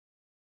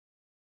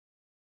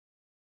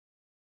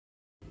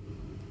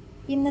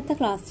ഇന്നത്തെ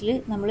ക്ലാസ്സിൽ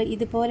നമ്മൾ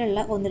ഇതുപോലുള്ള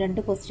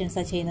 1-2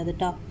 ക്വസ്റ്റ്യൻസാണ് ചെയ്യുന്നത്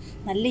കേട്ടോ.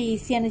 നല്ല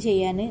ഈസിയാണ്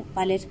ചെയ്യാൻ.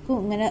 പലർക്കും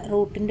ഇങ്ങനെ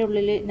റൂട്ടിൻ്റെ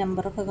ഉള്ളിൽ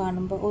നമ്പറൊക്കെ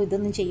കാണുമ്പോൾ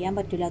ഇതൊന്നും ചെയ്യാൻ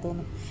പറ്റില്ല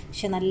തോന്നും.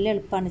 പക്ഷെ നല്ല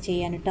എളുപ്പമാണ്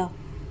ചെയ്യാൻ കേട്ടോ.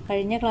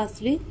 കഴിഞ്ഞ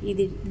ക്ലാസ്സിൽ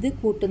ഇത്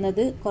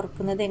കൂട്ടുന്നത്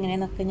കുറക്കുന്നത്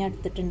എങ്ങനെയെന്നൊക്കെ ഞാൻ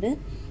എടുത്തിട്ടുണ്ട്.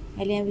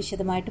 അതിൽ ഞാൻ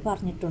വിശദമായിട്ട്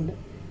പറഞ്ഞിട്ടുണ്ട്.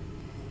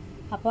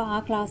 അപ്പോൾ ആ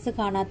ക്ലാസ്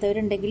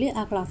കാണാത്തവരുണ്ടെങ്കിൽ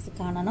ആ ക്ലാസ്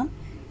കാണണം.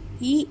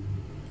 ഈ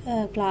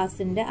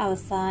ക്ലാസ്സിൻ്റെ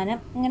അവസാനം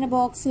ഇങ്ങനെ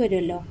ബോക്സ്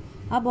വരുമല്ലോ,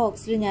 ആ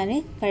ബോക്സിൽ ഞാൻ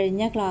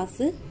കഴിഞ്ഞ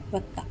ക്ലാസ്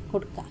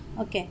കൊടുക്കുക.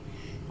 ഓക്കെ,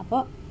 അപ്പോൾ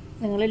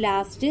നിങ്ങൾ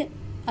ലാസ്റ്റ്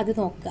അത്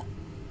നോക്കുക.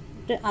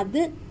 അത്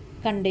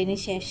കണ്ടതിന്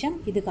ശേഷം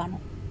ഇത്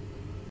കാണും.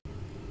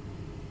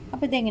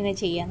 അപ്പോൾ ഇതെങ്ങനെ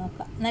ചെയ്യാൻ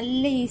നോക്കാം.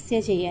 നല്ല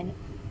ഈസിയാണ് ചെയ്യാൻ.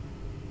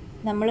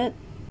 നമ്മൾ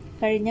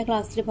കഴിഞ്ഞ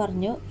ക്ലാസ്സിൽ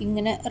പറഞ്ഞു,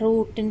 ഇങ്ങനെ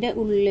റൂട്ടിൻ്റെ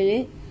ഉള്ളിൽ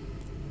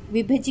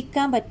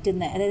വിഭജിക്കാൻ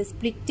പറ്റുന്ന, അതായത്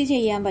സ്പ്ലിറ്റ്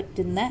ചെയ്യാൻ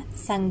പറ്റുന്ന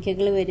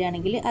സംഖ്യകൾ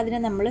വരികയാണെങ്കിൽ അതിനെ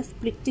നമ്മൾ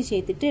സ്പ്ലിറ്റ്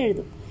ചെയ്തിട്ട്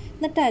എഴുതും.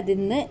 എന്നിട്ട്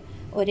അതിന്ന്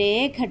ഒരേ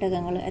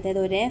ഘടകങ്ങൾ,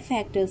 അതായത് ഒരേ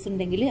ഫാക്ടേഴ്സ്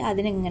ഉണ്ടെങ്കിൽ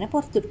അതിനെങ്ങനെ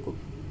പുറത്തെടുക്കും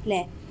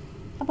അല്ലേ.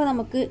 അപ്പോൾ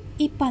നമുക്ക്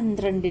ഈ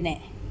 12നെ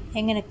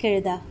എങ്ങനെയൊക്കെ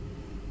എഴുതാം?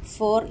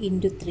 4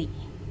 × 3.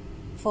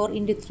 4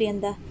 × 3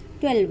 എന്താ?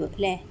 12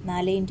 അല്ലേ.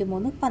 4 ×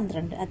 3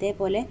 12.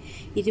 അതേപോലെ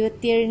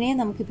 27നെ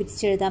നമുക്ക്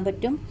പിരിച്ചെഴുതാൻ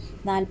പറ്റും,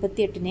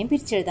 48നെയും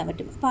പിരിച്ചെഴുതാൻ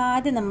പറ്റും. അപ്പോൾ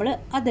ആദ്യം നമ്മൾ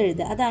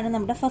അതെഴുതുക. അതാണ്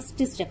നമ്മുടെ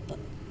ഫസ്റ്റ് സ്റ്റെപ്പ്.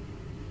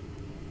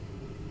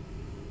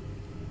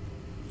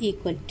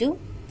 ഈക്വൽ ടു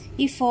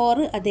ഈ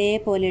 4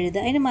 അതേപോലെ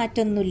എഴുതുക. അതിന്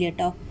മാറ്റമൊന്നുമില്ല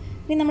കേട്ടോ.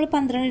 ഇനി നമ്മൾ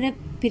 12നെ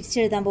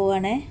പിരിച്ചെഴുതാൻ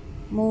പോവുകയാണേ.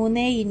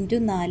 3 ×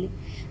 4.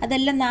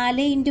 അതല്ല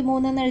 4 ×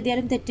 3 എന്ന്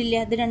എഴുതിയാലും തെറ്റില്ല.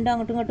 ഇത് രണ്ടും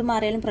അങ്ങോട്ടും ഇങ്ങോട്ടും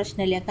മാറിയാലും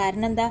പ്രശ്നമില്ല.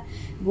 കാരണം എന്താ?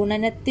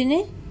 ഗുണനത്തിന്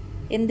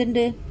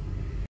എന്തുണ്ട്?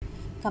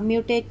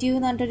 കമ്മ്യൂട്ടേറ്റീവ്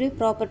എന്ന് പറഞ്ഞിട്ടൊരു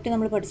പ്രോപ്പർട്ടി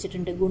നമ്മൾ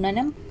പഠിച്ചിട്ടുണ്ട്.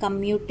 ഗുണനം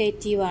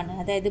കമ്മ്യൂട്ടേറ്റീവ് ആണ്.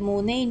 അതായത്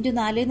 3 ×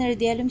 4 എന്ന്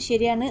എഴുതിയാലും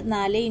ശരിയാണ്,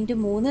 4 ×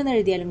 3 എന്ന്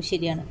എഴുതിയാലും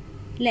ശരിയാണ്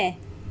അല്ലേ.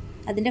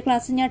 അതിൻ്റെ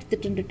ക്ലാസ് ഞാൻ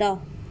എടുത്തിട്ടുണ്ട് കേട്ടോ.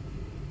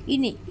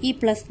 ഇനി ഈ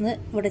പ്ലസ്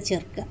ഇവിടെ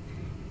ചേർക്കുക.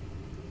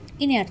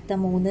 ഇനി അടുത്ത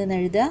 3 എന്ന്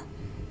എഴുതുക.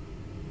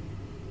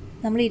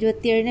 നമ്മൾ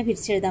 27നെ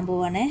പിരിച്ചെഴുതാൻ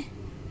പോവുകയാണേ.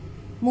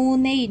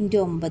 3 ×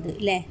 9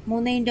 അല്ലേ.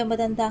 3 ×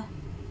 9 എന്താ?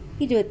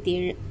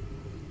 27.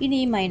 ഇനി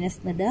ഈ മൈനസ്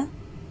ഇടുക.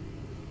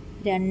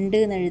 2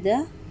 എന്ന് എഴുതുക.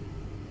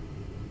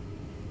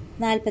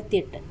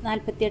 48.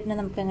 48നെ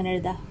നമുക്ക് എങ്ങനെ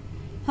എഴുതാം?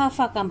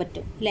 ഹാഫ് ആക്കാൻ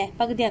പറ്റും അല്ലേ,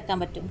 പകുതിയാക്കാൻ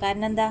പറ്റും.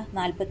 കാരണം എന്താ?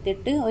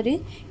 48 ഒരു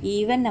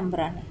ഈവൻ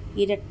നമ്പറാണ്,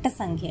 ഇരട്ട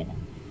സംഖ്യയാണ്.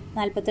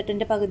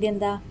 48ൻ്റെ പകുതി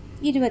എന്താ?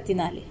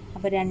 24.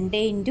 അപ്പോൾ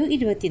 2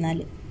 ×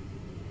 24.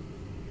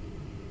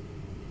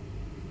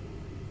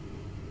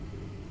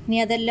 ഇനി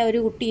അതല്ല ഒരു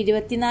കുട്ടി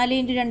 24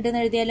 × 2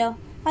 എന്ന് എഴുതിയാലോ?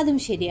 അതും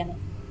ശരിയാണ്.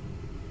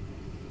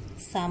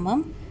 സമം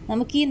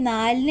നമുക്ക് ഈ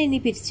 4നെ ഇനി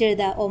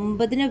പിരിച്ചെഴുതാം.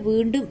 9നെ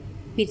വീണ്ടും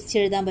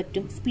പിരിച്ചെഴുതാൻ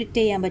പറ്റും, സ്പ്ലിറ്റ്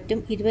ചെയ്യാൻ പറ്റും.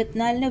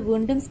 24നെ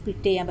വീണ്ടും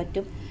സ്പ്ലിറ്റ് ചെയ്യാൻ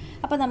പറ്റും.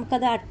 അപ്പോൾ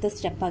നമുക്കത് അടുത്ത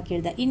സ്റ്റെപ്പാക്കി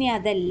എഴുതാം. ഇനി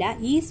അതല്ല,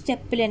 ഈ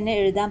സ്റ്റെപ്പിൽ തന്നെ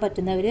എഴുതാൻ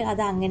പറ്റുന്നവർ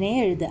അത് അങ്ങനെ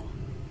എഴുതുക.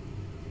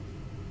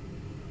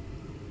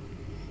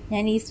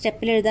 ഞാൻ ഈ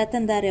സ്റ്റെപ്പിൽ എഴുതാത്ത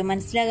എന്താ അറിയോ,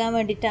 മനസ്സിലാകാൻ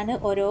വേണ്ടിയിട്ടാണ്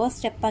ഓരോ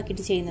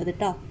സ്റ്റെപ്പാക്കിയിട്ട് ചെയ്യുന്നത്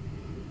കേട്ടോ.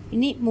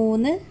 ഇനി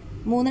 3നെ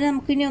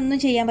നമുക്ക് ഇനി ഒന്നും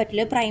ചെയ്യാൻ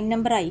പറ്റില്ല, പ്രൈം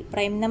നമ്പറായി.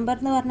 പ്രൈം നമ്പർ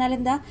എന്ന് പറഞ്ഞാൽ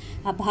എന്താ?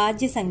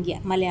 അഭാജ്യ സംഖ്യ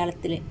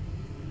മലയാളത്തിൽ.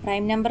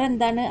 പ്രൈം നമ്പർ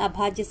എന്താണ്,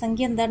 അഭാജ്യ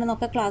സംഖ്യ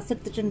എന്താണെന്നൊക്കെ ക്ലാസ്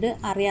എടുത്തിട്ടുണ്ട്.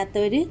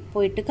 അറിയാത്തവർ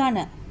പോയിട്ട്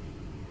കാണുക.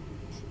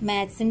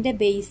 മാത്സിൻ്റെ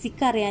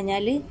ബേസിക്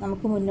അറിയാഞ്ഞാൽ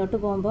നമുക്ക് മുന്നോട്ട്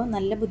പോകുമ്പോൾ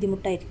നല്ല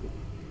ബുദ്ധിമുട്ടായിരിക്കും.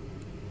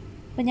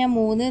 അപ്പോൾ ഞാൻ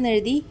 3 എന്ന്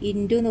എഴുതി,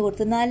 ഇൻറ്റു എന്ന്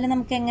കൊടുത്തു. 4നെ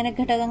നമുക്ക് എങ്ങനെ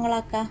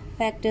ഘടകങ്ങളാക്കാം,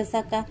 ഫാക്ടേഴ്സ്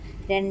ആക്കാം?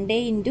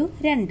 2 ×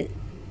 2.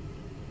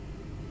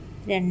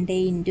 2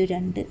 ×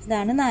 2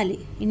 ഇതാണ് 4.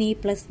 ഇനി ഈ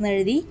പ്ലസ് എന്ന്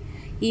എഴുതി,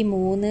 ഈ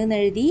 3 എന്ന്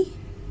എഴുതി,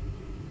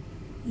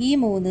 ഈ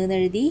 3 എന്ന്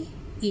എഴുതി,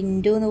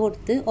 ഇൻറ്റു എന്ന്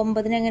കൊടുത്ത്.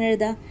 9നെ എങ്ങനെ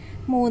എഴുതാം?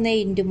 3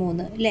 ×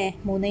 3 അല്ലേ.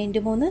 3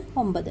 × 3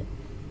 9.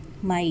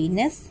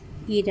 മൈനസ്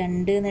ഈ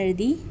 2 എന്ന്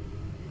എഴുതി,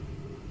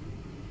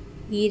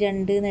 ഈ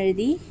 2 എന്ന്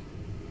എഴുതി.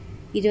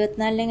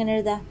 24നെ എങ്ങനെ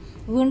എഴുതാം?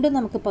 വീണ്ടും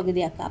നമുക്ക്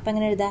പകുതിയാക്കാം. അപ്പം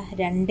എങ്ങനെ എഴുതാം?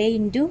 2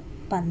 ×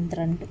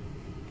 12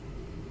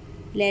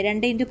 അല്ലേ.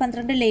 2 ×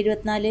 12 അല്ലേ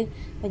 24.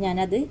 അപ്പോൾ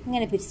ഞാനത്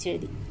ഇങ്ങനെ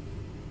പിരിച്ചെഴുതി.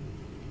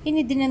 ഇനി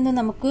ഇതിനൊന്നും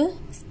നമുക്ക്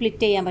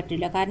സ്പ്ലിറ്റ് ചെയ്യാൻ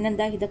പറ്റില്ല. കാരണം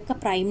എന്താ? ഇതൊക്കെ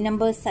പ്രൈം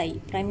നമ്പേഴ്സായി.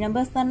 പ്രൈം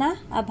നമ്പേഴ്സ് എന്ന് പറഞ്ഞാൽ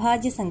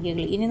അഭാജ്യ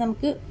സംഖ്യകൾ. ഇനി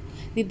നമുക്ക്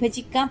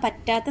വിഭജിക്കാൻ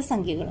പറ്റാത്ത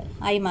സംഖ്യകൾ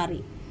ആയി മാറി.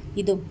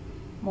 ഇതും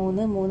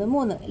 3 3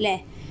 3 അല്ലേ.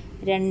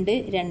 2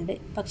 2.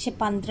 പക്ഷെ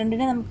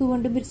 12നെ നമുക്ക്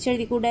വീണ്ടും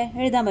പിരിച്ചെഴുതി കൂടെ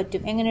എഴുതാൻ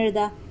പറ്റും. എങ്ങനെ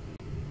എഴുതാം?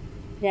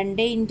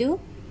 2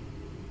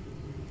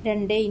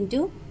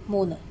 ×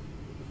 3.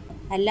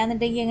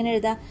 അല്ലാന്നുണ്ടെങ്കിൽ എങ്ങനെ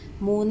എഴുതാം?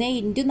 3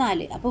 ×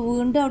 4. അപ്പോൾ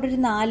വീണ്ടും അവിടെ ഒരു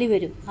 4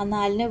 വരും. ആ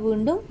 4നെ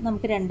വീണ്ടും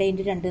നമുക്ക് 2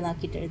 × 2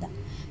 എന്നാക്കിയിട്ട് എഴുതാം.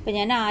 അപ്പോൾ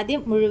ഞാൻ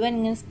ആദ്യം മുഴുവൻ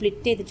ഇങ്ങനെ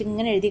സ്പ്ലിറ്റ് ചെയ്തിട്ട്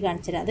ഇങ്ങനെ എഴുതി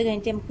കാണിച്ചുതരാം. അത്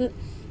കഴിഞ്ഞിട്ട് നമുക്ക്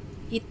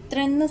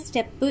ഇത്രയൊന്നും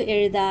സ്റ്റെപ്പ്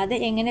എഴുതാതെ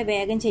എങ്ങനെ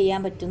വേഗം ചെയ്യാൻ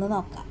പറ്റുമെന്ന്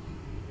നോക്കാം.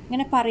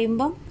 ഇങ്ങനെ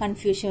പറയുമ്പം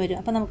കൺഫ്യൂഷൻ വരും.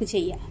 അപ്പോൾ നമുക്ക്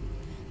ചെയ്യാം.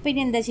 അപ്പോൾ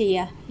ഇനി എന്താ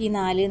ചെയ്യുക? ഈ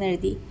 4 എന്ന്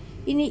എഴുതി.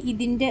 ഇനി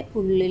ഇതിൻ്റെ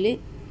ഉള്ളിൽ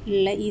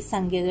ഉള്ള ഈ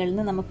സംഖ്യകളിൽ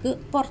നിന്ന് നമുക്ക്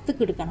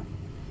പുറത്തേക്ക് എടുക്കണം.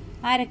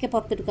 ആരൊക്കെ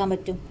പുറത്തെടുക്കാൻ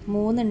പറ്റും?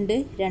 3 ഉണ്ട്,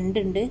 2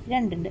 ഉണ്ട്,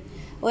 2 ഉണ്ട്.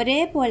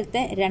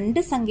 ഒരേപോലത്തെ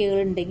 2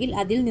 സംഖ്യകളുണ്ടെങ്കിൽ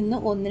അതിൽ നിന്ന്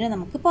ഒന്നിനെ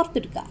നമുക്ക്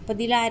പുറത്തെടുക്കാം. അപ്പോൾ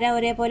ഇതിൽ ആരാ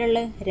ഒരേപോലെ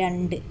ഉള്ളത്?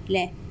 2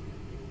 അല്ലേ.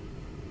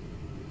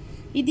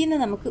 ഇതിൽ നിന്ന്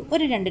നമുക്ക്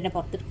ഒരു 2നെ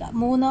പുറത്തെടുക്കാം.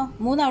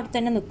 3 അവിടെ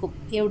തന്നെ നിൽക്കും.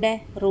 എവിടെ?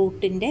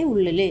 റൂട്ടിൻ്റെ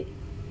ഉള്ളിൽ.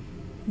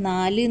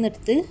 4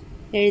 എന്നെടുത്ത്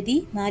എഴുതി,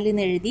 4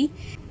 എന്ന് എഴുതി.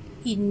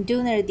 ഇൻറ്റു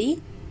എന്ന് എഴുതി.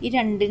 ഈ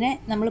 2നെ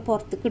നമ്മൾ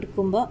പുറത്തേക്ക്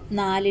എടുക്കുമ്പോൾ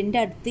 4ൻ്റെ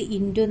അടുത്ത്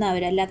ഇൻറ്റു എന്നാണ്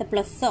വരിക, അല്ലാതെ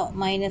പ്ലസ്സോ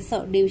മൈനസോ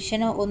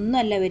ഡിവിഷനോ ഒന്നും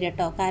അല്ല വരിക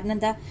കേട്ടോ. കാരണം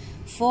എന്താ,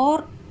 4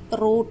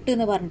 റൂട്ട്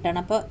എന്ന് പറഞ്ഞിട്ടാണ്.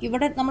 അപ്പോൾ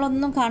ഇവിടെ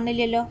നമ്മളൊന്നും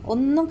കാണില്ലല്ലോ,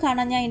 ഒന്നും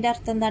കാണാൻ ഞാൻ അതിൻ്റെ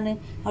അർത്ഥം എന്താണ്,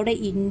 അവിടെ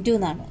ഇൻറ്റു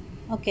എന്നാണ്.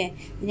 ഓക്കെ,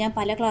 ഞാൻ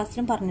പല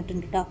ക്ലാസ്സിലും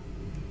പറഞ്ഞിട്ടുണ്ട് കേട്ടോ.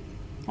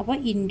 അപ്പോൾ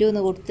ഇൻറ്റു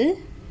എന്ന് കൊടുത്ത്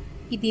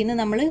ഇതിൽ നിന്ന്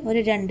നമ്മൾ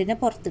ഒരു 2നെ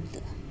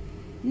പുറത്തെടുത്ത്.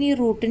 ഇനി ഈ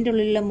റൂട്ടിൻ്റെ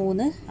ഉള്ളിലുള്ള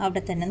 3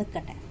 അവിടെ തന്നെ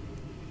നിൽക്കട്ടെ.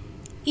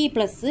 ഈ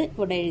പ്ലസ്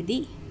ഇവിടെ എഴുതി.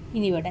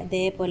 ഇനി ഇവിടെ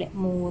ഇതേപോലെ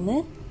 3,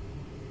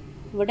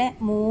 ഇവിടെ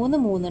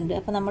 3 ഉണ്ട്.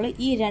 അപ്പോൾ നമ്മൾ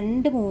ഈ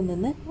 2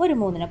 3ന്ന് ഒരു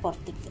 3നെ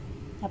പുറത്തെടുത്ത്.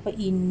 അപ്പോൾ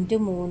ഇൻറ്റു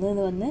 3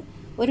 എന്ന് വന്ന്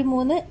ഒരു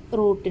 3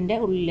 റൂട്ടിൻ്റെ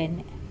ഉള്ളിൽ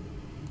തന്നെ.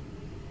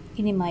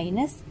 ഇനി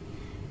മൈനസ്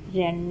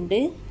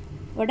 2,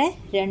 ഇവിടെ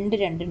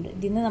 2 ഉണ്ട്.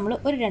 ഇതിൽ നിന്ന് നമ്മൾ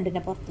ഒരു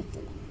 2നെ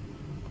പുറത്തെടുത്ത്.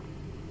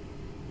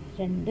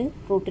 2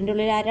 റൂട്ടിൻ്റെ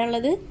ഉള്ളിൽ ആരാ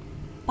ഉള്ളത്,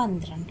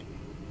 12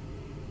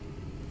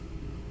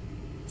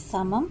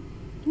 സമം.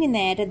 ഇനി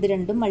നേരെ ഇത്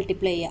രണ്ടും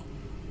മൾട്ടിപ്ലൈ ചെയ്യുക,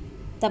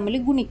 തമ്മിൽ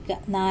ഗുണിക്കുക.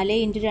 4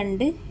 ×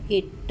 2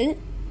 8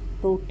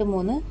 റൂട്ട്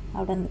 3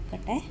 അവിടെ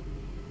നിൽക്കട്ടെ.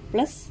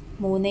 Plus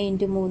 3 ×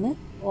 3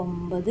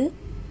 9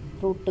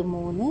 root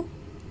 3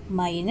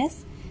 minus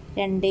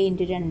 2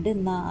 × 2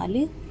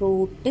 4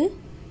 root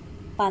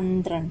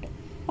 12.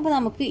 അപ്പോൾ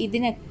നമുക്ക്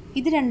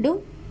ഇത് രണ്ടും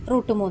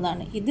റൂട്ട്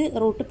 3 ഇത്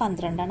റൂട്ട്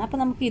 12. അപ്പോൾ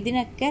നമുക്ക്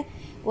ഇതിനൊക്കെ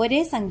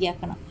ഒരേ സംഖ്യ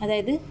ആക്കണം,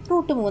 അതായത്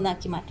റൂട്ട്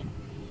 3 മാറ്റണം.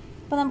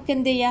 അപ്പോൾ നമുക്ക്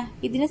എന്ത്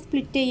ചെയ്യുക, ഇതിനെ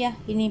സ്പ്ലിറ്റ്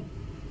ചെയ്യുക. ഇനി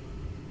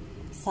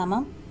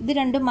സമം, ഇത്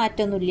രണ്ടും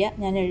മാറ്റമൊന്നുമില്ല,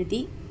 ഞാൻ എഴുതി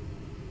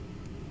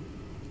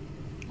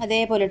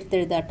അതേപോലെ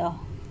എടുത്തെഴുതാം കേട്ടോ.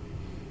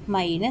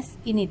 മൈനസ്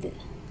ഇനി ഇത്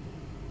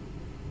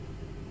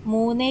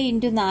 3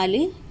 ×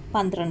 4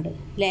 12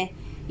 അല്ലേ.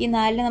 ഈ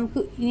 4നെ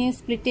നമുക്ക് ഇനി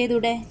സ്പ്ലിറ്റ്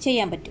ചെയ്തൂടെ,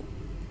 ചെയ്യാൻ പറ്റും.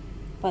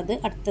 അപ്പോൾ അത്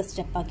അടുത്ത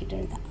സ്റ്റെപ്പാക്കിയിട്ട്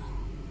എഴുതാം.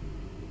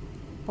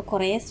 അപ്പോൾ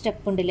കുറേ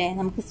സ്റ്റെപ്പ് ഉണ്ട് അല്ലേ,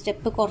 നമുക്ക്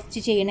സ്റ്റെപ്പ് കുറച്ച്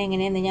ചെയ്യണം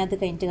എങ്ങനെയാണെന്ന് ഞാൻ അത്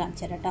കഴിഞ്ഞിട്ട്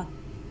കാണിച്ചു തരാം കേട്ടോ.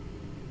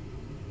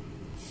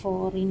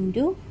 4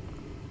 ×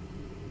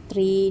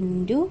 3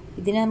 ×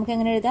 ഇതിനെ നമുക്ക്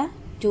എങ്ങനെ എഴുതാം,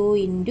 2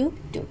 ×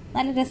 2.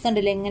 നല്ല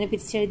രസമുണ്ടല്ലേ എങ്ങനെ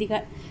പിരിച്ചെഴുതി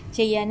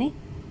ചെയ്യാൻ,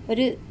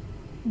 ഒരു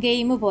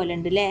ഗെയിം പോലെ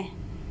ഉണ്ട് അല്ലേ.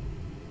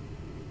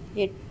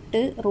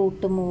 8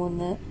 റൂട്ട്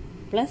 3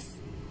 പ്ലസ്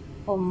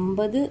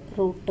 9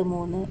 റൂട്ട്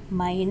 3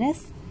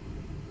 മൈനസ്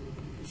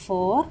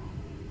 4.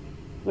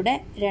 ഇവിടെ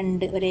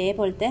 2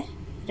 ഒരേപോലത്തെ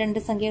 2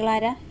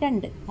 സംഖ്യകളാരാ,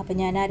 2. അപ്പം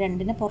ഞാൻ ആ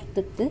 2നെ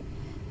പുറത്തിട്ട്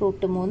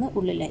റൂട്ട് 3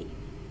 ഉള്ളിലായി.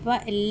 അപ്പോൾ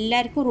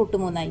എല്ലാവർക്കും റൂട്ട്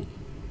 3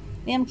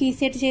 ഇനി നമുക്ക്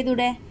ഈസി ആയിട്ട്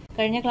ചെയ്തൂടെ.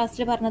 കഴിഞ്ഞ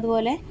ക്ലാസ്സിൽ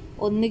പറഞ്ഞതുപോലെ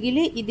ഒന്നുകിൽ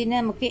ഇതിനെ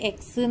നമുക്ക്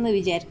എക്സ് എന്ന്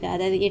വിചാരിക്കുക,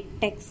 അതായത്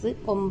 8x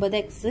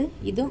 9x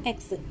ഇതും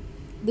എക്സ്,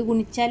 ഇത്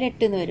ഗുണിച്ചാൽ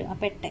 8 എന്ന് വരും.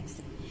 അപ്പോൾ 8x.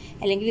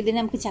 അല്ലെങ്കിൽ ഇതിനെ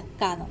നമുക്ക്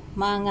ചക്കാന്നോ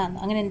മാങ്ങാന്നോ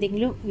അങ്ങനെ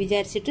എന്തെങ്കിലും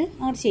വിചാരിച്ചിട്ട്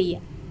അങ്ങനെ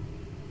ചെയ്യാം.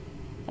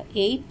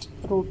 8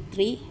 റൂട്ട്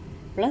 3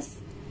 പ്ലസ്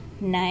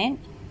 9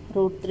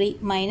 റൂട്ട് 3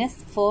 മൈനസ്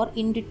 4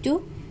 × 2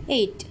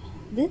 8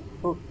 ഇത്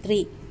റൂട്ട്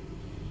 3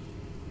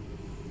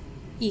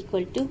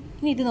 ഈക്വൽ ടു.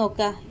 ഇനി ഇത്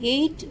നോക്കുക,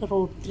 8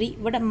 റൂട്ട് 3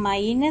 ഇവിടെ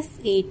മൈനസ്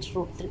 8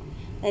 റൂട്ട് 3,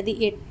 അതായത്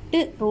 8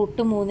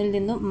 റൂട്ട് 3ൽ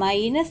നിന്നും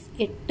മൈനസ്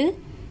 8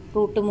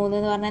 റൂട്ട് 3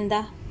 എന്ന് പറഞ്ഞാൽ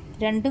എന്താ,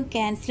 രണ്ടും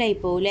ക്യാൻസലായി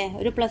പോകും അല്ലേ,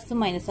 ഒരു പ്ലസും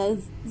മൈനസും, അത്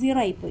 0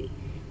 ആയിപ്പോയി.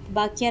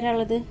 ബാക്കി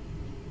ആരാളുള്ളത്,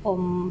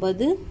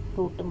 9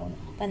 റൂട്ട് 3.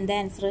 അപ്പം എന്താ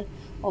ആൻസർ,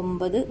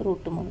 9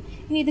 റൂട്ട് 3.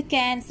 ഇനി ഇത്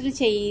ക്യാൻസൽ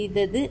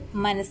ചെയ്തത്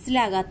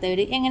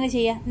മനസ്സിലാകാത്തവർ എങ്ങനെ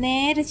ചെയ്യുക,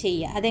 നേരെ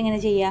ചെയ്യുക. അതെങ്ങനെ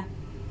ചെയ്യുക,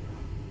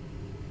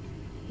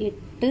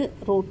 8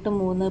 root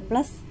 3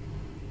 plus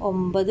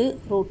 9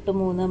 root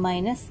 3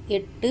 minus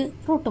 8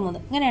 root 3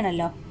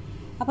 ഇങ്ങനെയാണല്ലോ.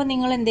 അപ്പോൾ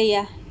നിങ്ങൾ എന്ത്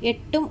ചെയ്യുക,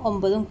 8ഉം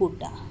 9ഉം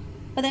കൂട്ടുക.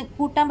 അപ്പോൾ അത്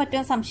കൂട്ടാൻ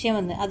പറ്റുമോ സംശയം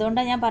വന്ന്,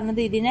 അതുകൊണ്ടാണ് ഞാൻ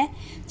പറഞ്ഞത് ഇതിനെ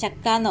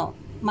ചക്കാന്നോ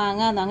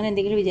മാങ്ങാന്നോ അങ്ങനെ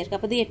എന്തെങ്കിലും വിചാരിക്കുക.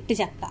 അപ്പോൾ ഇത് 8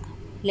 ചക്ക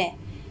അല്ലേ,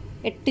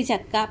 8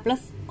 ചക്ക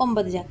പ്ലസ്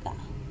 9 ചക്ക.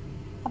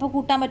 അപ്പോൾ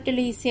കൂട്ടാൻ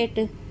പറ്റുമല്ലോ ഈസി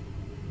ആയിട്ട്.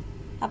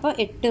 അപ്പോൾ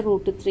 8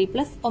 റൂട്ട് 3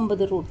 പ്ലസ്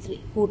 9 റൂട്ട് 3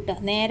 കൂട്ടുക,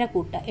 നേരെ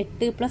കൂട്ടുക.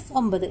 8 പ്ലസ്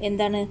 9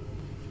 എന്താണ്,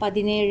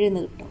 17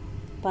 എന്ന് കിട്ടും.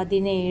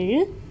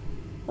 17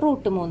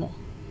 റൂട്ട് 3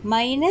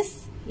 മൈനസ്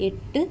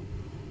 8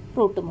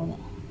 റൂട്ട് 3.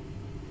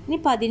 ഇനി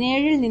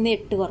 17ൽ നിന്ന്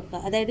 8 കുറക്കുക,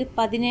 അതായത്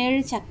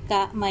 17 ചക്ക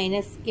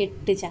മൈനസ്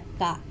 8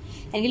 ചക്ക,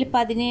 അല്ലെങ്കിൽ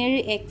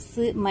 17x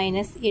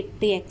മൈനസ്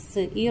 8x.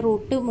 ഈ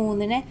റൂട്ട്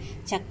 3നെ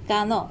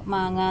ചക്കാന്നോ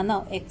മാങ്ങാന്നോ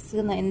എക്സ്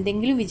എന്നോ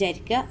എന്തെങ്കിലും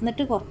വിചാരിക്കുക,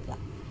 എന്നിട്ട് കുറക്കുക.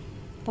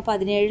 അപ്പോൾ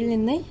 17ൽ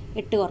നിന്ന്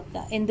 8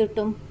 കുറക്കുക, എന്ത്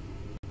കിട്ടും,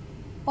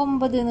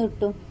 9 എന്ന്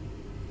കിട്ടും.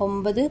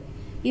 9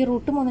 ഈ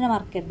റൂട്ട് 3നെ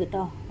മറക്കരുത്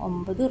കേട്ടോ,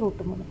 9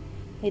 റൂട്ട് 3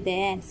 ഇതേ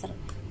ആൻസർ.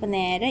 അപ്പോൾ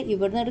നേരെ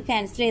ഇവിടെ നിന്ന്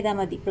ക്യാൻസൽ ചെയ്താൽ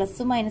മതി.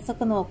 പ്ലസും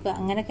മൈനസൊക്കെ നോക്കുക,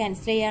 അങ്ങനെ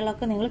ക്യാൻസൽ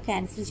ചെയ്യാനുള്ളതൊക്കെ നിങ്ങൾ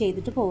ക്യാൻസൽ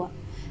ചെയ്തിട്ട് പോവാം.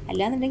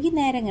 അല്ലാന്നുണ്ടെങ്കിൽ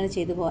നേരെ എങ്ങനെ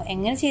ചെയ്തു പോവാം,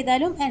 എങ്ങനെ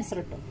ചെയ്താലും ആൻസർ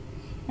കിട്ടും.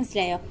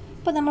 മനസ്സിലായോ?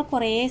 അപ്പോൾ നമ്മൾ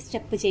കുറേ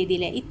സ്റ്റെപ്പ്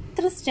ചെയ്തില്ലേ,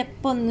 ഇത്ര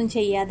സ്റ്റെപ്പൊന്നും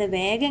ചെയ്യാതെ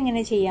വേഗം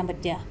എങ്ങനെ ചെയ്യാൻ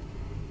പറ്റുക,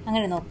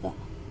 അങ്ങനെ നോക്കുക.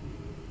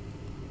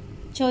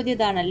 ചോദ്യം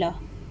ഇതാണല്ലോ.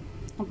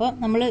 അപ്പോൾ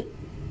നമ്മൾ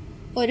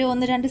ഒരു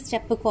 1-2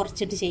 സ്റ്റെപ്പ്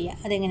കുറച്ചിട്ട് ചെയ്യുക.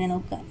 അതെങ്ങനെ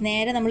നോക്കുക.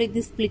 നേരെ നമ്മൾ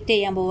ഇത് സ്പ്ലിറ്റ്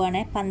ചെയ്യാൻ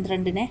പോവുകയാണെ.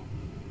 12നെ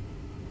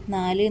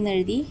 4 എന്ന്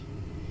എഴുതി.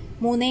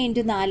 3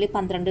 × 4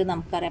 12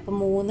 നമുക്കറിയാം. അപ്പോൾ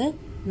 3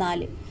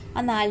 4.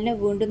 ആ 4നെ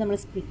വീണ്ടും നമ്മൾ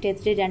സ്പ്ലിറ്റ്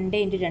ചെയ്തിട്ട് 2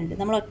 × 2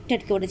 നമ്മൾ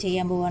ഒറ്റയടിക്ക് ഇവിടെ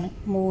ചെയ്യാൻ പോവുകയാണ്.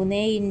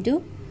 3 ×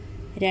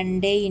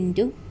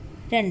 2 ×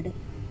 2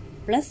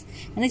 പ്ലസ്.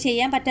 അങ്ങനെ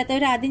ചെയ്യാൻ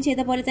പറ്റാത്തവർ ആദ്യം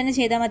ചെയ്ത പോലെ തന്നെ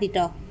ചെയ്താൽ മതി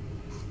കേട്ടോ,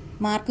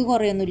 മാർക്ക്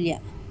കുറയൊന്നുമില്ല.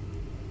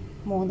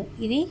 3.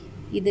 ഇനി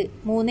ഇത്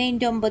 3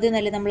 × 9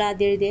 എന്നല്ലേ നമ്മൾ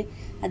ആദ്യം എഴുതിയത്,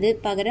 അത്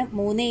പകരം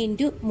 3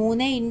 ×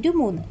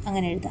 3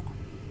 അങ്ങനെ എഴുതാം.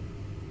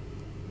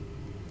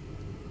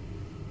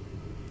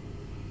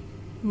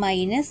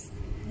 മൈനസ്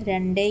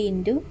 2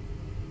 ഇൻറ്റു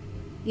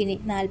ഇനി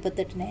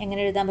 48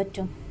 എങ്ങനെ എഴുതാൻ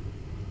പറ്റും?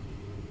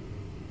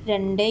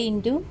 2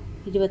 ഇൻറ്റു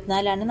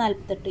 24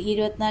 48.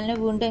 24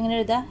 വീണ്ടും എങ്ങനെ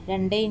എഴുതാം?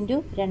 2 into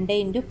 2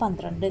 into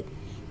 12.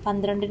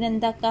 12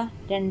 എന്താക്കാം?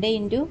 2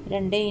 into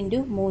 2 into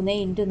 3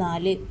 into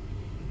 4.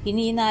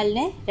 ഇനി ഈ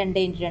 4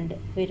 2 ഇൻറ്റു 2.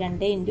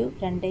 2 into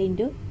 2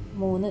 into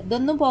 3.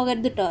 ഇതൊന്നും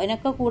പോകരുത് കേട്ടോ,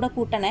 അതിനൊക്കെ കൂടെ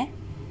കൂട്ടണേ.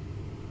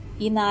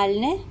 ഈ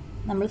 4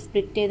 നമ്മൾ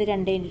സ്പ്ലിറ്റ് ചെയ്ത്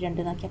 2 ഇൻറ്റു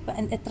 2 നോക്കി. അപ്പം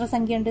എത്ര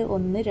സംഖ്യ ഉണ്ട്?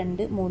 1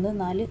 2 3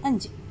 4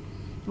 5.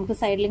 നമുക്ക്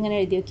സൈഡിൽ ഇങ്ങനെ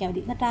എഴുതി വയ്ക്കാൻ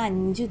മതി. എന്നിട്ട് ആ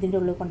 5 ഇതിൻ്റെ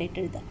ഉള്ളിൽ കൊണ്ടുപോയിട്ട്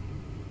എഴുതാം.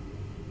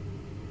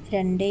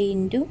 2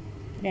 ഇൻറ്റു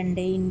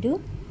 2 ഇൻറ്റു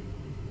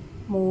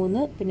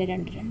 3 പിന്നെ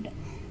 2 2.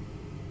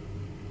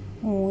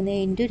 3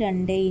 ഇൻറ്റു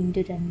 2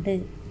 ഇൻറ്റു 2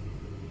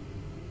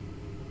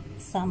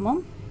 സമം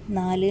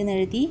 4 എന്ന്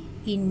എഴുതി.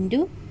 ഇൻറ്റു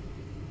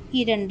ഈ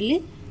 2ൽ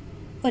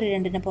ഒരു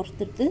 2നെ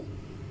പുറത്തെടുത്ത്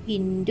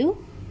ഇൻറ്റു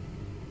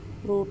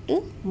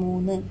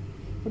 √3.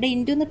 ഇവിടെ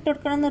ഇൻറ്റു ഇട്ട്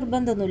കൊടുക്കണം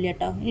നിർബന്ധമൊന്നുമില്ല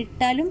കേട്ടോ,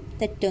 ഇട്ടാലും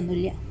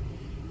തെറ്റൊന്നുമില്ല.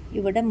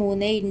 ഇവിടെ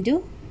 3 ഇൻറ്റു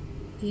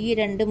ഈ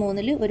 2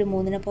 3ൽ ഒരു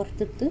 3നെ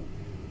പുറത്തെടുത്ത്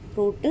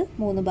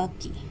 √3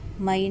 ബാക്കി.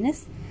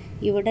 മൈനസ്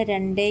ഇവിടെ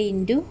 2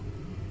 ഇൻറ്റു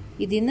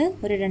ഇതിൽ നിന്ന്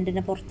ഒരു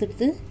 2നെ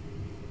പുറത്തെടുത്ത്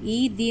ഈ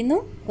ഇതിൽ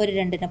നിന്നും ഒരു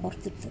 2നെ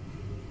പുറത്തെടുത്ത്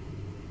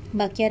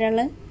ബാക്കി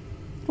ആരാള്?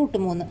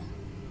 √3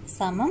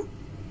 സമം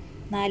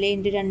 4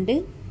 into 2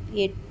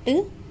 8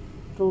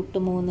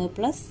 √3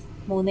 plus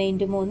 3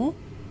 into 3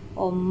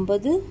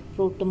 9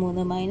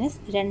 √3 minus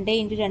 2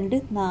 into 2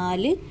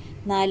 4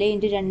 4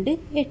 into 2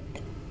 8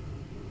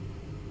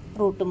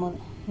 √3.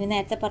 ഇനി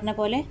നേരത്തെ പറഞ്ഞ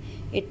പോലെ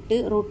 8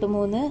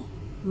 √3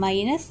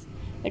 മൈനസ്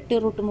 8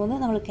 √3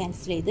 നമ്മൾ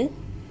ക്യാൻസൽ ചെയ്ത്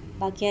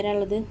ബാക്കി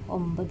ആരാളുള്ളത്?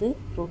 9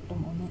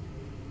 √3.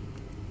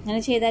 അങ്ങനെ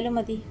ചെയ്താലും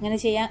മതി. അങ്ങനെ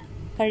ചെയ്യാൻ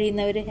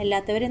കഴിയുന്നവർ,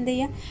 അല്ലാത്തവർ എന്ത്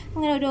ചെയ്യുക?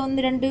 അങ്ങനെ ഒരു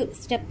 1-2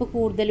 സ്റ്റെപ്പ്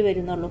കൂടുതൽ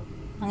വരുന്നുള്ളൂ,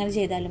 അങ്ങനെ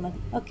ചെയ്താലും മതി.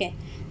 ഓക്കെ,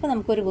 അപ്പോൾ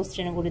നമുക്കൊരു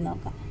ക്വസ്റ്റ്യനും കൂടി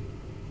നോക്കാം.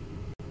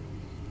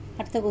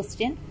 അടുത്ത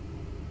ക്വസ്റ്റ്യൻ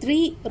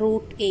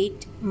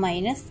 3√8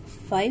 മൈനസ്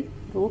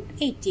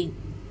 5√18.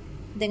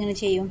 ഇതെങ്ങനെ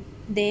ചെയ്യും?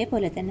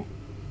 ഇതേപോലെ തന്നെ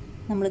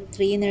നമ്മൾ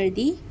 3 എന്ന്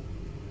എഴുതി.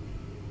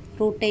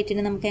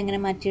 √8ന് നമുക്ക് എങ്ങനെ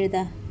മാറ്റി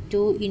എഴുതാം?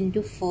 2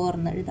 × 4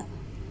 എന്ന് എഴുതാം.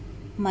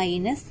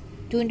 മൈനസ്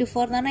 2 ×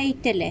 4 എന്ന് പറഞ്ഞാൽ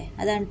 8 അല്ലേ,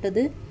 അതാണ്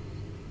കേട്ടത്.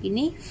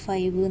 ഇനി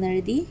 5 എന്ന്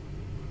എഴുതി.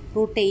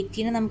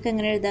 √18ന് നമുക്ക്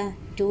എങ്ങനെ എഴുതാം?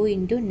 2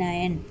 ×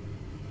 9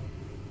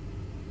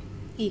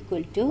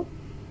 ഈക്വൽ ടു.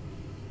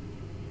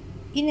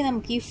 ഇനി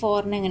നമുക്ക് ഈ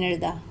 4നെ എങ്ങനെ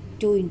എഴുതാം?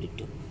 2 ×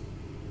 2.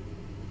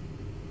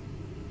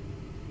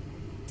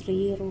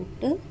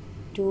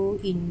 3√2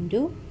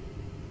 ഇൻറ്റു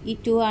ഈ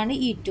 2 ആണ്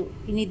ഈ 2.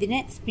 ഇനി ഇതിനെ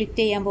സ്പ്ലിറ്റ്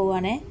ചെയ്യാൻ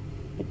പോവുകയാണേ.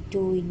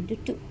 2 ×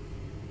 2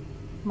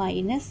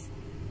 മൈനസ്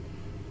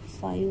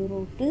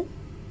 5√2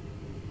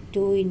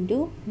 ×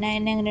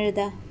 9 എങ്ങനെ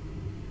എഴുതാം?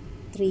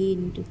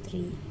 3 ×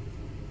 3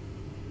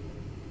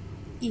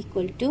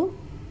 ഈക്വൽ ടു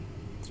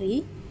 3.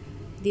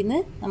 ഇതിന്ന്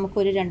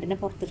നമുക്കൊരു 2നെ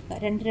പുറത്തെടുക്കാം.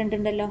 2 2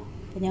 ഉണ്ടല്ലോ,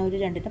 അപ്പോൾ ഞാൻ ഒരു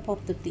 2നെ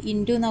പുറത്തെടുത്ത്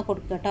ഇൻറ്റു എന്നാ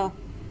കൊടുക്കുക കേട്ടോ.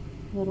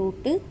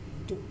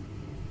 √2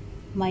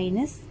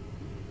 മൈനസ്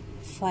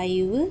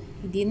 5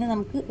 ഇതിൽ നിന്ന്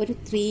നമുക്ക് ഒരു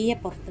 3യെ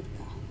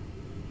പുറത്തെടുക്കാം.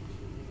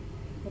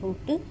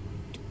 √2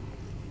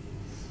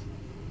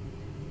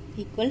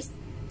 ഈക്വൽസ്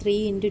 3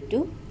 × 2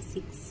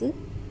 6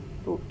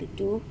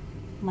 √2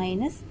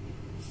 മൈനസ്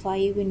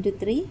 5 ×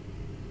 3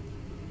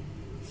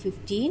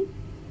 15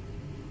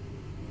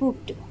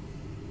 √2.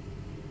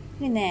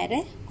 ഇനി നേരെ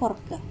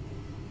കുറക്കുക.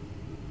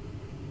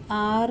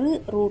 6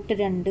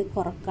 √2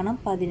 കുറക്കണം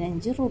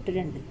 15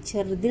 √2.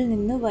 ചെറുതിൽ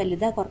നിന്ന്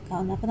വലുതാണ്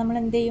കുറക്കാവുന്നത്. അപ്പോൾ നമ്മൾ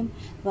എന്ത് ചെയ്യും?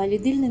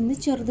 വലുതിൽ നിന്ന്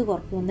ചെറുത്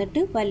കുറക്കും,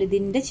 എന്നിട്ട്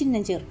വലുതിൻ്റെ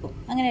ചിഹ്നം ചേർക്കും.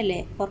 അങ്ങനെയല്ലേ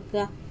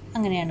കുറക്കുക?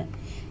 അങ്ങനെയാണ്.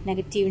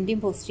 നെഗറ്റീവിൻ്റെയും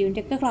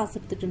പോസിറ്റീവിൻ്റെയും ഒക്കെ ക്ലാസ്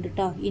എടുത്തിട്ടുണ്ട്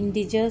കേട്ടോ.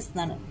 ഇൻറ്റിജേഴ്സ്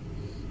എന്നാണ്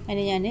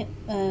അതിന് ഞാൻ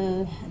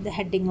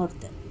ഹെഡിങ്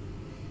കൊടുത്ത്.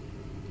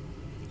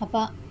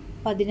 അപ്പോൾ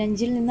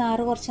 15ൽ നിന്ന്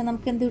 6 കുറച്ചാൽ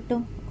നമുക്ക് എന്ത്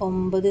കിട്ടും?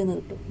 9 എന്ന്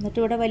കിട്ടും. എന്നിട്ട്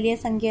ഇവിടെ വലിയ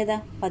സംഖ്യ ഏതാ?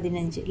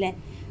 15 അല്ലേ.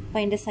 അപ്പം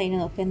അതിൻ്റെ സൈൻ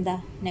നോക്കുക, എന്താ?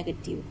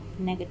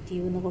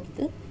 നെഗറ്റീവ് എന്ന്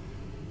കൊടുത്ത്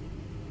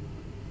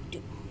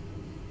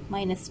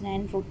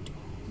 -9 √2.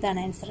 ഇതാണ്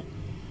ആൻസർ.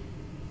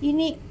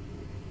 ഇനി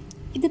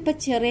ഇതിപ്പോൾ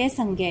ചെറിയ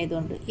സംഖ്യ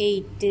ആയതുകൊണ്ട്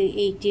 8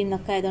 18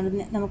 എന്നൊക്കെ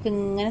ആയതുകൊണ്ട് നമുക്ക്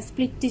ഇങ്ങനെ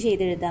സ്പ്ലിറ്റ്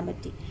ചെയ്ത് എഴുതാൻ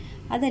പറ്റി.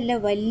 അതല്ല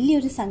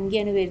വലിയൊരു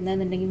സംഖ്യയാണ്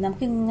വരുന്നതെന്നുണ്ടെങ്കിൽ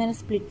നമുക്ക് ഇങ്ങനെ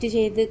സ്പ്ലിറ്റ്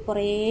ചെയ്ത്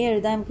കുറേ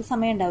എഴുതാൻ നമുക്ക്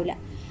സമയം ഉണ്ടാവില്ല.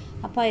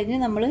 അപ്പോൾ അതിന്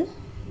നമ്മൾ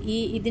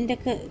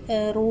ഇതിൻ്റെയൊക്കെ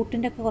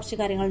റൂട്ടിൻ്റെ ഒക്കെ കുറച്ച്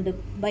കാര്യങ്ങളുണ്ട്,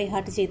 ബൈ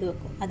ഹാർട്ട് ചെയ്ത്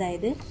വെക്കും.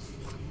 അതായത്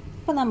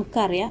ഇപ്പോൾ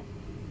നമുക്കറിയാം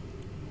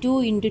 2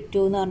 ×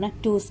 2 എന്ന് പറഞ്ഞാൽ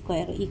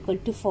 2² ഈക്വൽ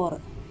ടു 4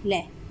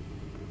 അല്ലേ.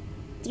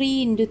 3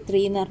 ×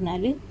 3 എന്ന്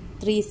പറഞ്ഞാൽ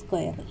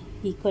 3²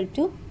 ഈക്വൽ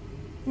ടു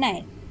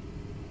 9.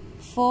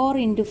 4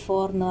 ×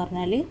 4 എന്ന്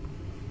പറഞ്ഞാൽ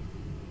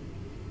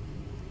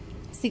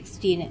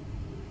 16,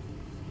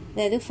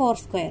 അതായത്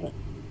 4².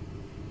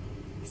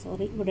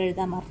 സോറി, ഇവിടെ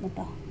എഴുതാൻ മറന്നു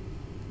കേട്ടോ.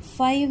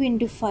 5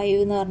 × 5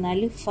 എന്ന്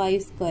പറഞ്ഞാൽ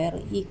 5²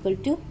 ഈക്വൽ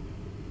ടു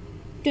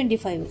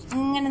 25.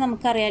 ഇങ്ങനെ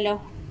നമുക്കറിയാലോ.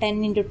 10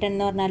 × 10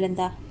 എന്ന് പറഞ്ഞാൽ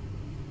എന്താ?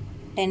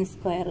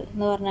 10²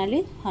 എന്ന് പറഞ്ഞാൽ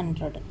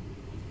 100.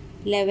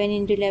 11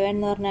 × 11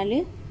 എന്ന് പറഞ്ഞാൽ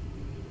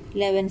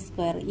 11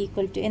 സ്ക്വയർ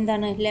ഈക്വൽ ടു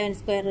എന്താണ് 11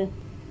 സ്ക്വയർ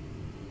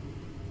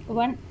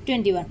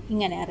 121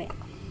 ഇങ്ങനെ അറിയാം.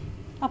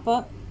 അപ്പോൾ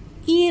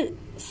ഈ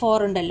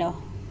 4 ഉണ്ടല്ലോ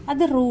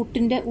അത്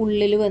റൂട്ടിൻ്റെ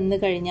ഉള്ളിൽ വന്നു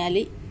കഴിഞ്ഞാൽ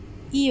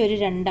ഈ ഒരു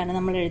 2ആണ്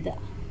നമ്മൾ എഴുതുക.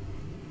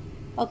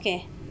 ഓക്കെ,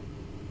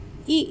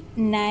 ഈ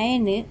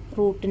 9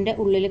 റൂട്ടിൻ്റെ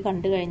ഉള്ളിൽ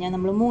കണ്ടു കഴിഞ്ഞാൽ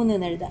നമ്മൾ 3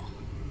 എന്ന് എഴുതുക.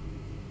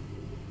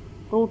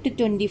 റൂട്ട്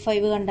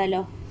 25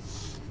 കണ്ടാലോ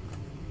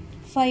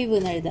 5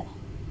 എന്ന് എഴുതുക.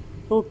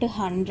 റൂട്ട്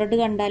 100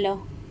 കണ്ടാലോ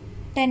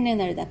 10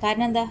 എന്ന് എഴുതുക.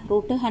 കാരണം എന്താ,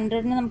 റൂട്ട്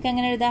 100ന് നമുക്ക്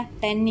എങ്ങനെ എഴുതാം,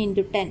 10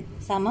 × 10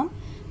 സമം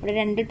ഇവിടെ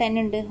 2 10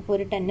 ഉണ്ട്, അപ്പോൾ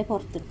ഒരു 10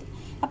 പുറത്തെടുത്തു.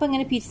 അപ്പോൾ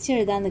ഇങ്ങനെ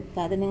പിരിച്ചെഴുതാൻ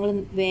നിൽക്കാതെ നിങ്ങൾ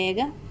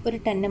വേഗം ഒരു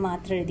 10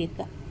 മാത്രം എഴുതി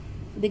വെക്കുക.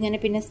 ഇതിങ്ങനെ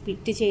പിന്നെ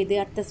സ്പ്ലിറ്റ് ചെയ്ത്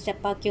അടുത്ത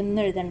സ്റ്റെപ്പാക്കി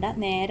ഒന്നും എഴുതണ്ട,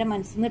 നേരെ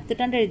മനസ്സിൽ നിന്ന്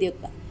എടുത്തിട്ടാണ് എഴുതി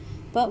വെക്കുക.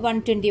 ഇപ്പോൾ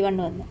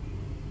 121 വന്നു.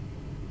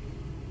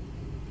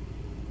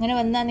 അങ്ങനെ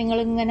വന്നാൽ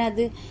നിങ്ങളിങ്ങനെ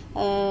അത്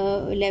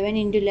 11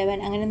 ×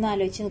 11 അങ്ങനെയൊന്നും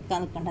ആലോചിച്ച്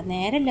നിൽക്കണ്ട,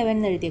 നേരെ 11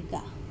 എന്ന് എഴുതി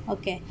വെക്കുക.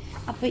 ഓക്കെ,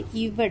 അപ്പോൾ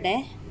ഇവിടെ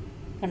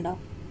കണ്ടോ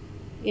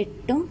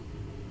 8 ഉം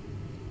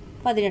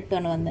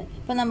 18 വന്നത്.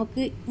 അപ്പോൾ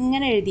നമുക്ക്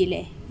ഇങ്ങനെ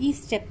എഴുതിയില്ലേ, ഈ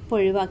സ്റ്റെപ്പ്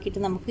ഒഴിവാക്കിയിട്ട്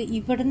നമുക്ക്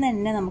ഇവിടുന്ന്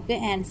തന്നെ നമുക്ക്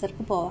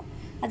ആൻസർക്ക് പോവാം.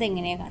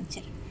 അതെങ്ങനെയാണ് കാണിച്ചു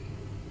തരാം.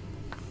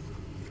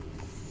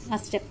 ആ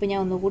സ്റ്റെപ്പ് ഞാൻ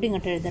ഒന്നുകൂടി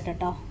ഇങ്ങോട്ട് എഴുതട്ടെ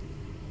കേട്ടോ.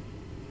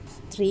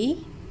 3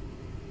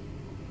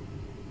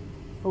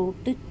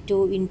 റൂട്ട് 2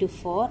 ×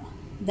 4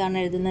 ഇതാണ്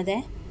എഴുതുന്നത്.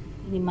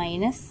 ഇനി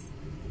മൈനസ്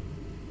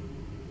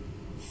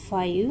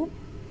 5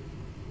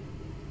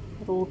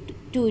 റൂട്ട്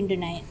 2 ×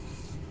 9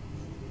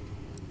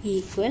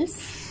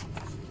 ഈക്വൽസ്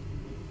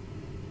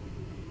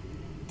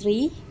 3.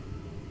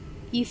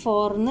 ഈ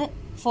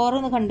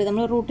 4 കണ്ട്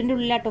നമ്മൾ റൂട്ടിൻ്റെ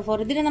ഉള്ളിലാട്ടോ 4.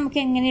 ഇതിനെ നമുക്ക്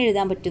എങ്ങനെ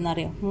എഴുതാൻ പറ്റും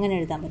എന്നറിയോ, ഇങ്ങനെ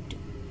എഴുതാൻ പറ്റും.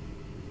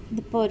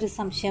 ഇതിപ്പോൾ ഒരു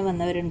സംശയം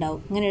വന്നവരുണ്ടാവും,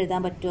 ഇങ്ങനെ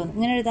എഴുതാൻ പറ്റുമോ?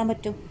 ഇങ്ങനെ എഴുതാൻ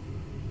പറ്റും.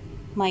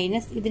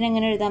 മൈനസ്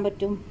ഇതിനെങ്ങനെ എഴുതാൻ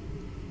പറ്റും,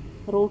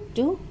 റൂട്ട്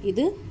 2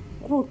 ഇത്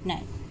റൂട്ട്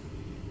 9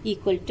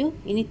 ഈക്വൽ ടു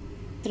ഇനി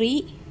 3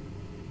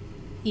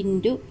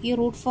 ഇൻറ്റു ഈ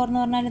റൂട്ട് 4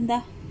 എന്ന് പറഞ്ഞാൽ എന്താ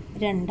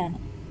 2ആണ്.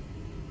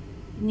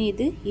 ഇനി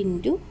ഇത്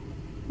into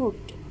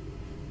root 2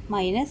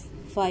 minus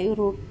 5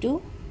 root 2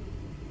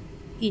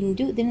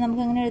 into ഇതിന്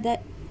നമുക്ക് എങ്ങനെ എഴുതാം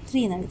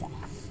 3 എന്ന് എഴുതാം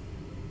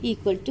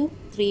ഈക്വൽ ടു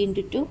 3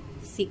 × 2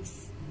 6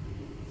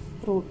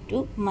 റൂട്ട് 2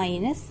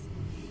 മൈനസ്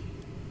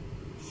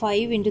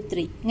 5 ×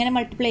 3 ഇങ്ങനെ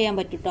മൾട്ടിപ്ലൈ ചെയ്യാൻ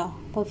പറ്റും കേട്ടോ.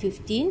 അപ്പോൾ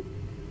 15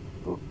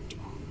 റൂട്ട്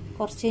 2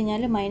 കുറച്ച്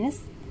കഴിഞ്ഞാൽ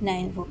മൈനസ്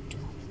 9 റൂട്ട് 2.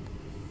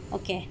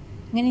 ഓക്കെ,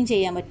 ഇങ്ങനെയും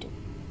ചെയ്യാൻ പറ്റും.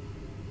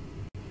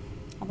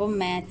 അപ്പം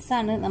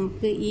മാത്സാണ്,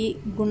 നമുക്ക് ഈ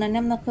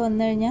ഗുണനം എന്നൊക്കെ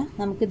വന്നു കഴിഞ്ഞാൽ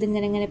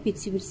നമുക്കിതിങ്ങനെ ഇങ്ങനെ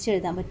പിരിച്ച്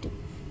എഴുതാൻ പറ്റും.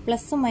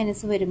 പ്ലസും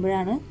മൈനസും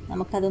വരുമ്പോഴാണ്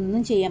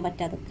നമുക്കതൊന്നും ചെയ്യാൻ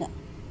പറ്റാതൊക്കെ.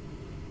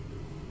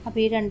 അപ്പോൾ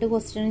ഈ 2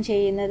 ക്വസ്റ്റ്യനും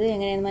ചെയ്യുന്നത്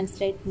എങ്ങനെയാണെന്ന്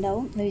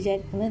മനസ്സിലായിട്ടുണ്ടാവും എന്ന്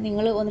വിചാരിക്കുന്നത്.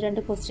 നിങ്ങൾ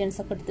 1-2 ക്വസ്റ്റ്യൻസ്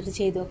ഒക്കെ എടുത്തിട്ട്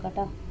ചെയ്ത് നോക്കാം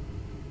കേട്ടോ.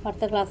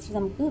 അടുത്ത ക്ലാസ്സിൽ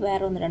നമുക്ക്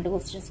വേറെ 1-2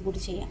 ക്വസ്റ്റ്യൻസ് കൂടി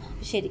ചെയ്യാം.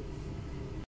 ശരി.